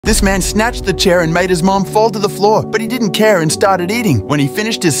This man snatched the chair and made his mom fall to the floor, but he didn't care and started eating. When he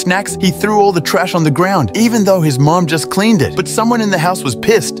finished his snacks, he threw all the trash on the ground, even though his mom just cleaned it. But someone in the house was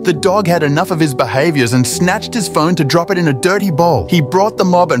pissed. The dog had enough of his behaviors and snatched his phone to drop it in a dirty bowl. He brought the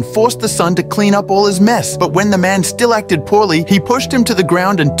mob and forced the son to clean up all his mess. But when the man still acted poorly, he pushed him to the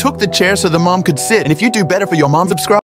ground and took the chair so the mom could sit. And if you do better for your mom, subscribe.